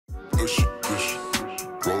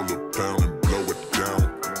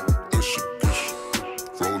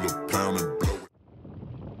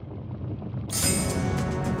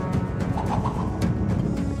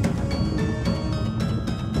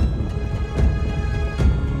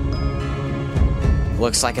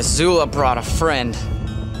Looks like Azula brought a friend.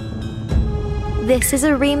 This is a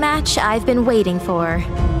rematch I've been waiting for.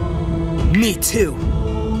 Me too.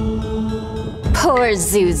 Poor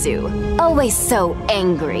Zuzu, always so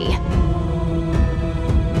angry.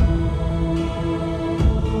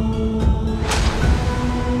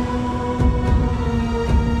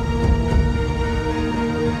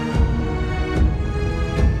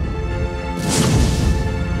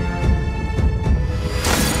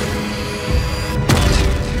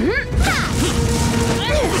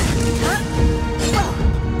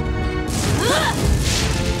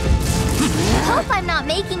 Hope I'm not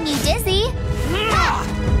making you dizzy.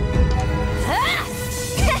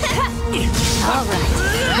 Alright,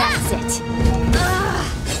 that's it.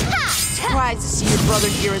 Surprised to see your brother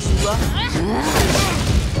here, Azula.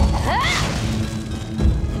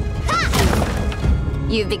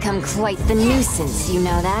 You've become quite the nuisance, you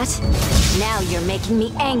know that? Now you're making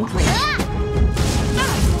me angry.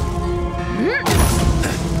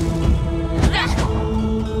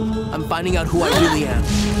 I'm finding out who I really am.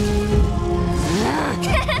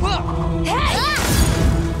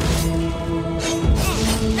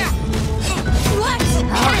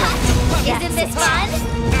 Isn't this fun?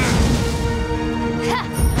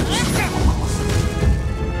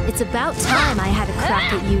 It's about time I had a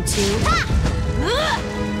crack at you two.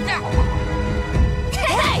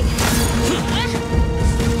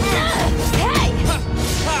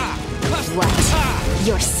 What?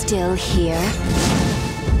 You're still here?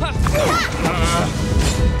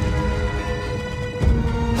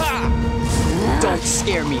 Don't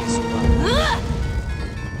scare me, Azula.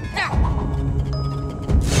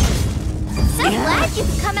 So glad you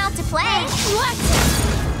could come out to play.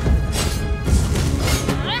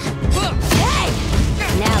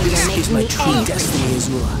 Now you're This is making my me true angry. destiny,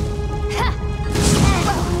 Azula.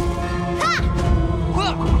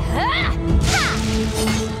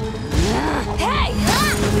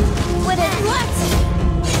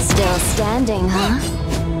 Still standing, huh?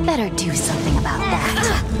 Better do something about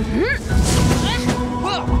that.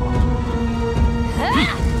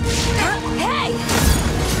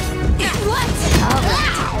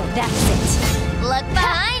 Alright, that's it. Look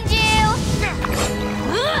behind you.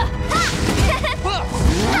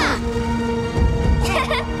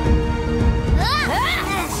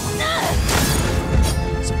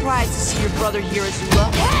 Surprised to see your brother here, Azula.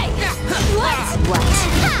 What?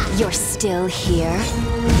 You're still here?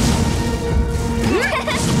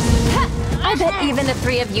 I bet even the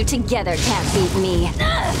three of you together can't beat me.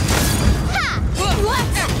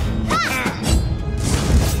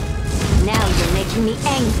 Now you're making me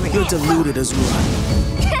angry. You're deluded, Azula.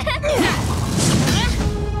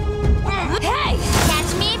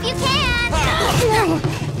 Catch me if you can. No!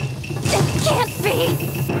 It can't be!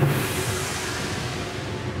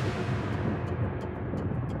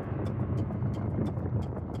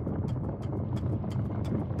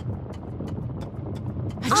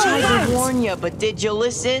 I tried to warn you, but did you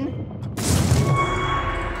listen?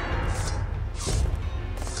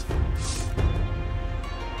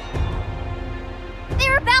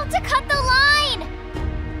 They're about to cut the line.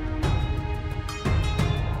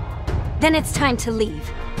 Then it's time to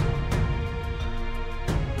leave.